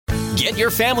Get your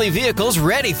family vehicles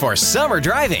ready for summer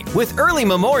driving with early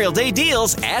Memorial Day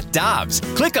deals at Dobbs.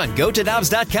 Click on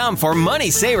GoToDobbs.com for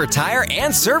money saver tire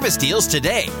and service deals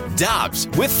today. Dobbs,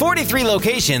 with 43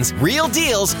 locations, real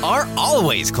deals are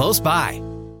always close by.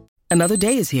 Another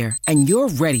day is here, and you're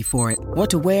ready for it. What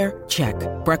to wear? Check.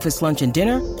 Breakfast, lunch, and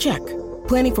dinner? Check.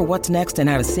 Planning for what's next and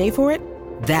how to save for it?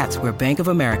 That's where Bank of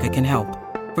America can help.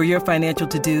 For your financial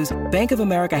to-dos, Bank of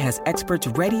America has experts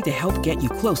ready to help get you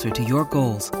closer to your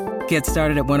goals. Get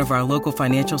started at one of our local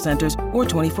financial centers or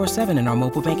 24/7 in our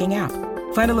mobile banking app.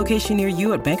 Find a location near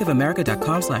you at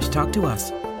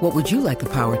bankofamerica.com/talktous. What would you like the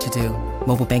power to do?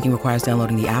 Mobile banking requires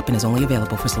downloading the app and is only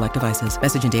available for select devices.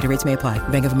 Message and data rates may apply.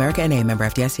 Bank of America N.A., member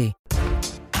FDIC.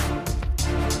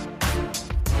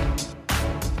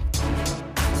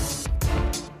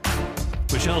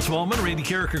 Michelle Smallman, Randy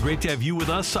Carricker, great to have you with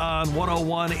us on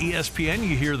 101 ESPN.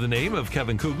 You hear the name of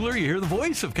Kevin Kugler. You hear the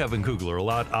voice of Kevin Kugler a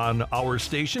lot on our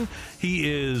station.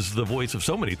 He is the voice of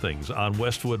so many things on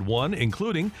Westwood One,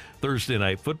 including Thursday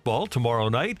Night Football tomorrow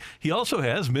night. He also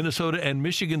has Minnesota and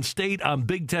Michigan State on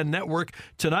Big Ten Network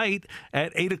tonight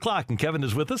at 8 o'clock. And Kevin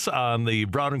is with us on the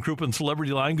Brown and Crouppen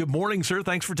Celebrity Line. Good morning, sir.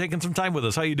 Thanks for taking some time with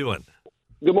us. How you doing?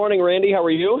 Good morning, Randy. How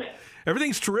are you?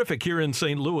 Everything's terrific here in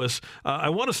St. Louis.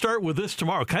 I want to start with this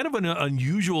tomorrow. Kind of an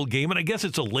unusual game, and I guess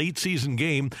it's a late-season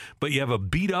game, but you have a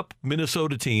beat-up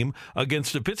Minnesota team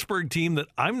against a Pittsburgh team that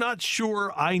I'm not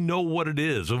sure I know what it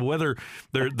is, whether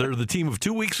they're the team of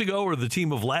 2 weeks ago or the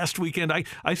team of last weekend.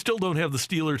 I still don't have the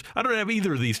Steelers. I don't have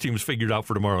either of these teams figured out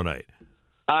for tomorrow night.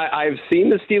 I've seen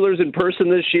the Steelers in person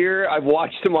this year. I've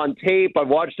watched them on tape. I've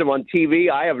watched them on TV.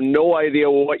 I have no idea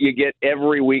what you get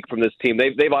every week from this team.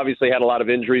 They've obviously had a lot of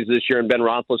injuries this year, and Ben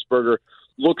Roethlisberger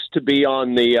looks to be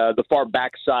on the far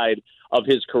backside of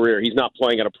his career. He's not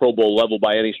playing at a Pro Bowl level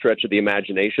by any stretch of the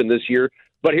imagination this year.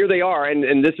 But here they are,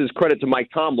 and this is credit to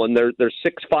Mike Tomlin. They're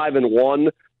 6-5-1.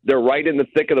 They're right in the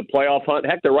thick of the playoff hunt.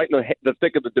 Heck, they're right in the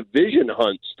thick of the division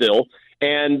hunt still.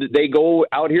 And they go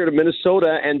out here to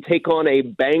Minnesota and take on a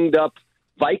banged-up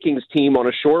Vikings team on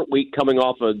a short week coming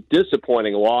off a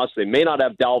disappointing loss. They may not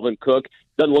have Dalvin Cook.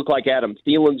 Doesn't look like Adam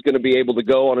Thielen's going to be able to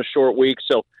go on a short week.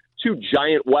 So two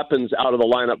giant weapons out of the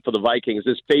lineup for the Vikings.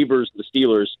 This favors the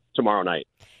Steelers tomorrow night.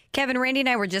 Kevin, Randy and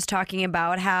I were just talking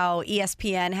about how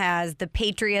ESPN has the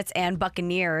Patriots and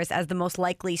Buccaneers as the most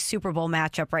likely Super Bowl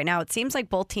matchup right now. It seems like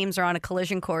both teams are on a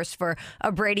collision course for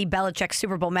a Brady-Belichick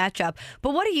Super Bowl matchup.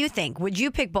 But what do you think? Would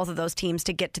you pick both of those teams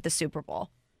to get to the Super Bowl?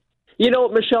 You know,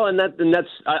 Michelle,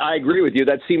 I agree with you.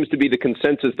 That seems to be the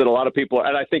consensus that a lot of people,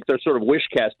 and I think they're sort of wish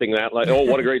casting that, like, oh,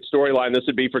 what a great storyline this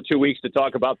would be for 2 weeks to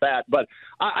talk about that. But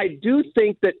I do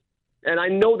think that, and I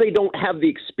know they don't have the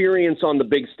experience on the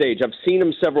big stage. I've seen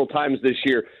them several times this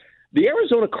year. The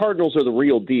Arizona Cardinals are the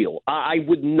real deal. I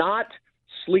would not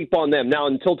sleep on them. Now,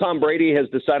 until Tom Brady has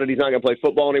decided he's not going to play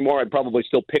football anymore, I'd probably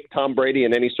still pick Tom Brady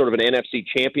in any sort of an NFC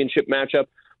championship matchup.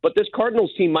 But this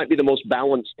Cardinals team might be the most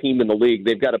balanced team in the league.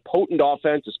 They've got a potent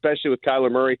offense, especially with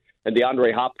Kyler Murray and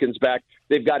DeAndre Hopkins back.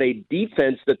 They've got a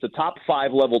defense that's a top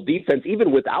 5 level defense, even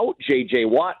without J.J.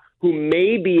 Watt, who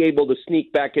may be able to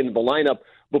sneak back into the lineup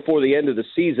before the end of the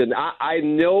season. I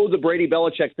know the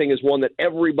Brady-Belichick thing is one that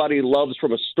everybody loves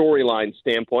from a storyline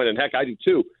standpoint, and heck, I do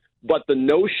too. But the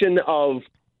notion of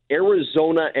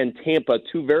Arizona and Tampa,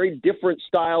 two very different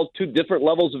styles, two different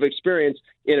levels of experience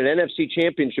in an NFC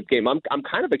championship game. I'm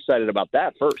kind of excited about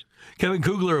that first. Kevin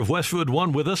Kugler of Westwood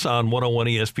One with us on 101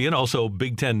 ESPN, also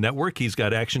Big Ten Network. He's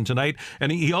got action tonight,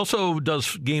 and he also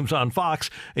does games on Fox.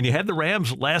 And you had the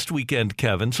Rams last weekend,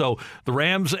 Kevin. So the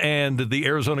Rams and the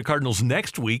Arizona Cardinals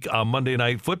next week on Monday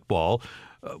Night Football.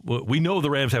 We know the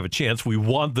Rams have a chance. We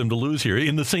want them to lose here.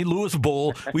 In the St. Louis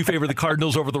Bowl, we favor the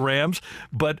Cardinals over the Rams.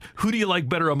 But who do you like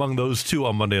better among those two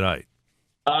on Monday night?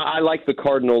 I like the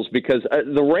Cardinals because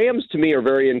the Rams, to me, are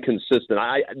very inconsistent.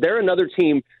 They're another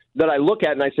team that I look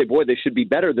at and I say, boy, they should be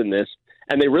better than this.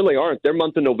 And they really aren't. Their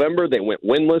month of November, they went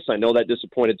winless. I know that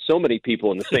disappointed so many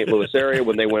people in the St. Louis area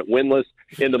when they went winless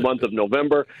in the month of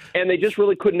November. And they just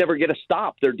really could never get a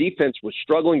stop. Their defense was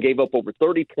struggling, gave up over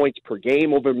 30 points per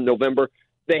game over November.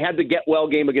 They had the get-well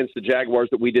game against the Jaguars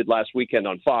that we did last weekend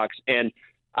on Fox. And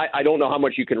I don't know how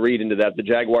much you can read into that. The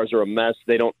Jaguars are a mess.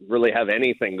 They don't really have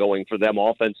anything going for them,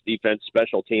 offense, defense,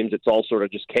 special teams. It's all sort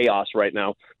of just chaos right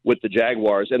now with the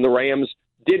Jaguars. And the Rams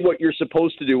did what you're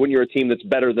supposed to do when you're a team that's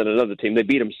better than another team. They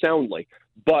beat them soundly.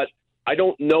 But I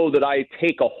don't know that I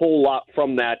take a whole lot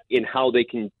from that in how they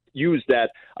can use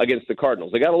that against the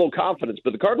Cardinals. They got a little confidence,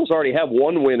 but the Cardinals already have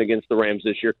one win against the Rams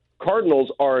this year.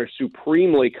 Cardinals are a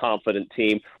supremely confident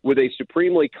team with a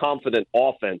supremely confident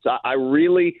offense. I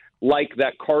really like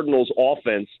that Cardinals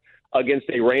offense against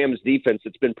a Rams defense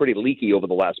that's been pretty leaky over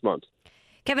the last month.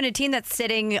 Kevin, a team that's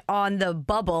sitting on the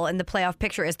bubble in the playoff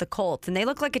picture is the Colts, and they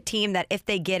look like a team that if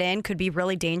they get in could be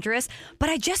really dangerous, but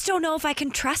I just don't know if I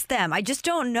can trust them. I just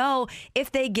don't know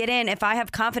if they get in, if I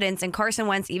have confidence in Carson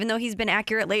Wentz, even though he's been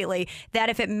accurate lately, that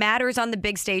if it matters on the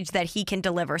big stage that he can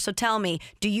deliver. So tell me,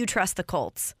 do you trust the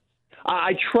Colts?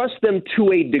 I trust them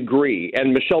to a degree.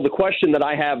 And Michelle, the question that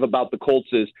I have about the Colts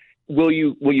is, Will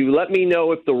you let me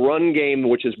know if the run game,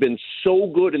 which has been so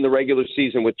good in the regular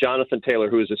season with Jonathan Taylor,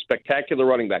 who is a spectacular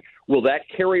running back, will that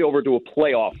carry over to a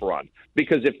playoff run?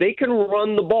 Because if they can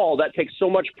run the ball, that takes so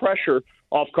much pressure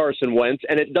off Carson Wentz,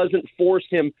 and it doesn't force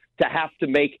him to have to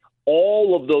make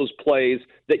all of those plays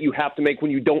that you have to make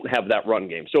when you don't have that run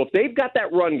game. So if they've got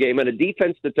that run game and a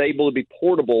defense that's able to be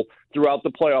portable throughout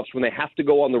the playoffs when they have to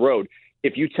go on the road,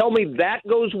 if you tell me that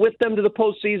goes with them to the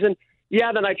postseason,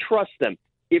 yeah, then I trust them.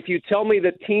 If you tell me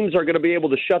that teams are going to be able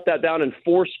to shut that down and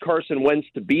force Carson Wentz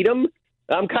to beat them,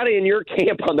 I'm kind of in your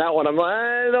camp on that one.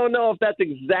 I don't know if that's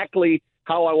exactly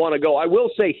how I want to go. I will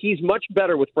say he's much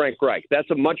better with Frank Reich. That's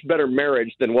a much better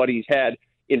marriage than what he's had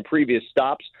in previous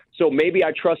stops. So maybe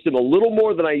I trust him a little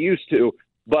more than I used to,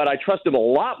 but I trust him a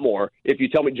lot more if you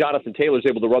tell me Jonathan Taylor's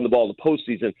able to run the ball in the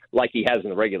postseason like he has in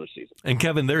the regular season. And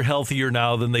Kevin, they're healthier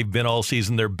now than they've been all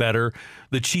season. They're better.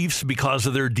 The Chiefs, because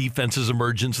of their defense's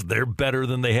emergence, they're better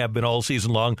than they have been all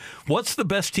season long. What's the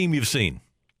best team you've seen?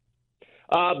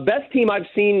 Best team I've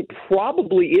seen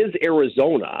probably is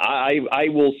Arizona. I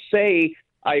will say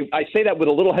I say that with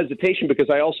a little hesitation because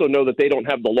I also know that they don't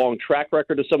have the long track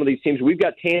record of some of these teams. We've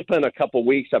got Tampa in a couple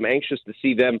weeks. I'm anxious to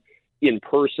see them in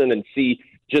person and see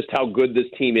just how good this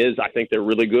team is. I think they're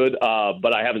really good,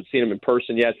 but I haven't seen them in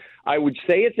person yet. I would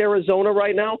say it's Arizona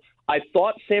right now. I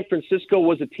thought San Francisco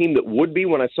was a team that would be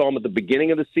when I saw them at the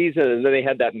beginning of the season, and then they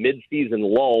had that mid-season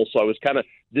lull, so I was kind of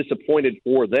disappointed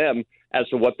for them as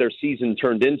to what their season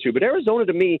turned into. But Arizona,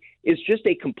 to me, is just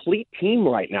a complete team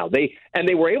right now. They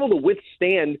were able to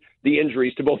withstand the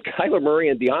injuries to both Kyler Murray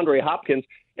and DeAndre Hopkins,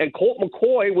 and Colt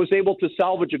McCoy was able to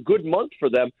salvage a good month for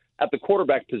them at the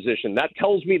quarterback position. That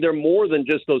tells me they're more than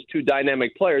just those two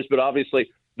dynamic players, but obviously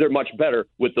they're much better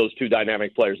with those two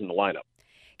dynamic players in the lineup.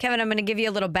 Kevin, I'm going to give you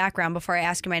a little background before I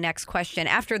ask you my next question.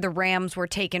 After the Rams were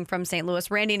taken from St.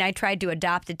 Louis, Randy and I tried to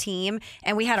adopt a team,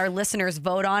 and we had our listeners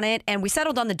vote on it, and we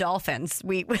settled on the Dolphins.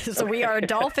 We are a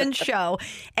Dolphins show.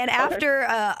 And after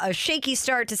a shaky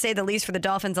start, to say the least, for the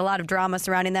Dolphins, a lot of drama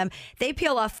surrounding them, they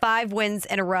peel off 5 wins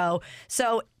in a row.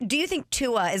 So do you think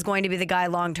Tua is going to be the guy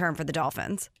long-term for the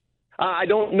Dolphins? I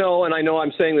don't know, and I know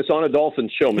I'm saying this on a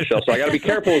Dolphins show, Michelle, so I got to be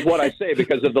careful with what I say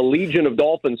because of the legion of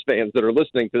Dolphins fans that are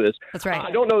listening to this. That's right. I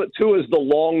don't know that Tua is the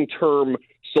long-term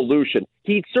solution.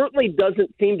 He certainly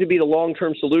doesn't seem to be the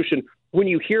long-term solution when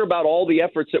you hear about all the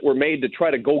efforts that were made to try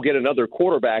to go get another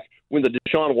quarterback when the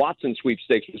Deshaun Watson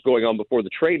sweepstakes was going on before the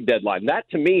trade deadline. That,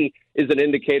 to me, is an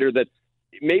indicator that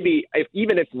maybe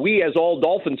even if we, as all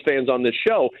Dolphins fans on this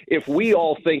show, if we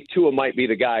all think Tua might be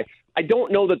the guy, I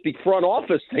don't know that the front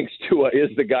office thinks Tua is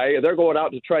the guy. They're going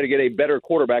out to try to get a better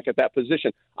quarterback at that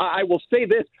position. I will say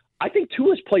this. I think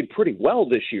Tua's played pretty well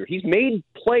this year. He's made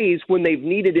plays when they've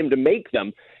needed him to make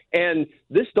them. And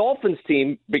this Dolphins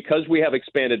team, because we have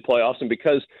expanded playoffs and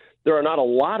because there are not a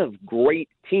lot of great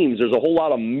teams, there's a whole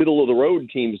lot of middle-of-the-road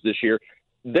teams this year,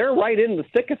 they're right in the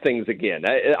thick of things again.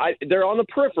 They're on the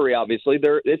periphery, obviously.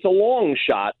 It's a long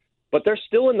shot, but they're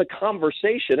still in the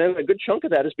conversation, and a good chunk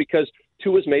of that is because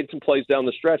Tua's made some plays down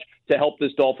the stretch to help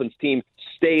this Dolphins team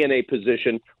stay in a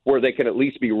position where they can at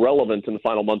least be relevant in the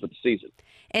final month of the season.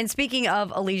 And speaking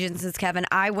of allegiances, Kevin,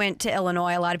 I went to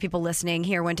Illinois. A lot of people listening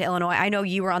here went to Illinois. I know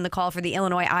you were on the call for the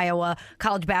Illinois-Iowa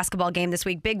college basketball game this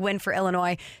week. Big win for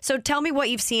Illinois. So tell me what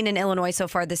you've seen in Illinois so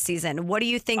far this season. What do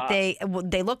you think they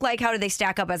look like? How do they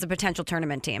stack up as a potential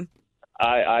tournament team?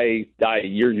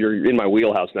 You're in my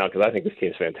wheelhouse now because I think this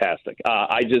team is fantastic.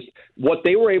 What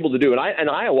they were able to do, and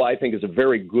Iowa, I think, is a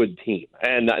very good team,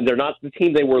 and they're not the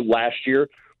team they were last year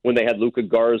when they had Luka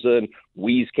Garza and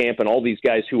Wieskamp and all these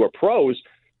guys who are pros.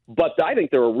 But I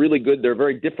think they're a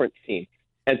very different team.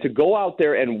 And to go out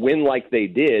there and win like they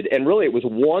did, and really it was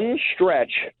one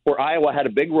stretch where Iowa had a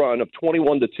big run of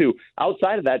 21-2.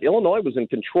 Outside of that, Illinois was in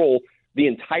control the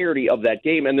entirety of that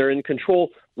game, and they're in control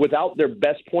without their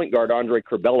best point guard, Andre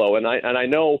Curbelo. And I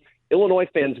know Illinois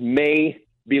fans may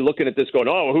be looking at this going,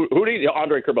 oh, who needs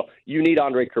Andre Curbelo? You need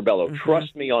Andre Curbelo. Mm-hmm.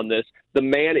 Trust me on this. The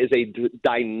man is a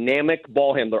dynamic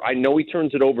ball handler. I know he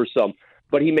turns it over some,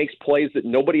 but he makes plays that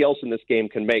nobody else in this game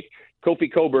can make.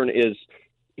 Kofi Cockburn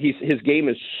his game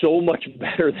is so much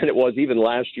better than it was even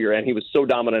last year, and he was so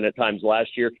dominant at times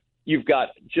last year. You've got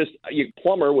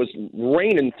Plummer was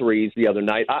raining threes the other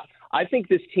night. I think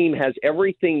this team has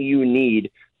everything you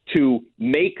need to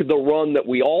make the run that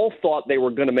we all thought they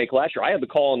were going to make last year. I had the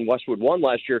call on Westwood One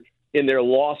last year in their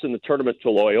loss in the tournament to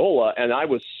Loyola, and I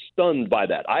was stunned by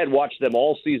that. I had watched them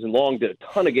all season long, did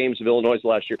a ton of games of Illinois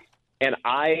last year, and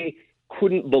I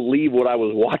couldn't believe what I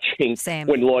was watching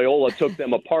when Loyola took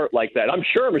them apart like that. I'm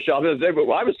sure, Michelle,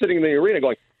 I was sitting in the arena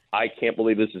going, I can't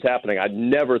believe this is happening. I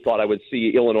never thought I would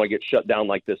see Illinois get shut down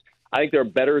like this. I think they're a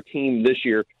better team this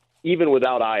year, even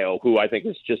without Io, who I think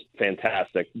is just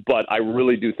fantastic. But I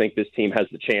really do think this team has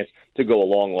the chance to go a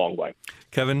long, long way.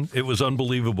 Kevin, it was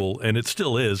unbelievable, and it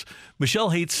still is.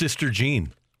 Michelle hates Sister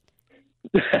Jean.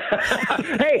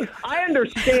 Hey, I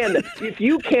understand that if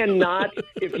you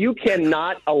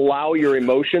cannot allow your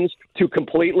emotions to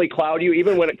completely cloud you,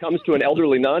 even when it comes to an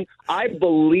elderly nun, I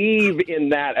believe in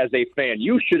that as a fan.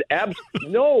 You should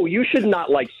you should not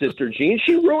like Sister Jean.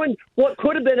 She ruined what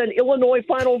could have been an Illinois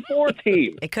Final Four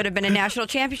team. It could have been a national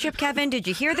championship, Kevin. Did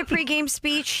you hear the pregame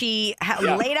speech? She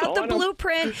laid out the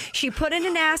blueprint. She put in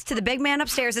an ask to the big man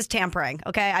upstairs. It's tampering,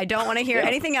 okay? I don't want to hear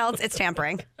anything else. It's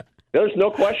tampering. There's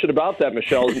no question about that,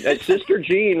 Michelle. Sister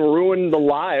Jean ruined the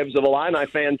lives of Illini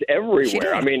fans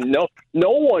everywhere. I mean, no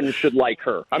one should like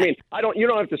her. I mean, you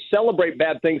don't have to celebrate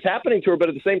bad things happening to her, but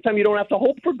at the same time, you don't have to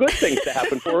hope for good things to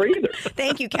happen for her either.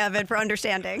 Thank you, Kevin, for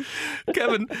understanding.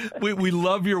 Kevin, we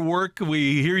love your work.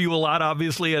 We hear you a lot,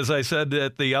 obviously, as I said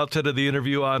at the outset of the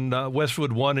interview on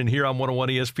Westwood One and here on 101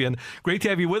 ESPN. Great to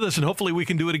have you with us, and hopefully we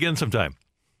can do it again sometime.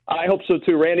 I hope so,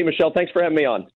 too. Randy, Michelle, thanks for having me on.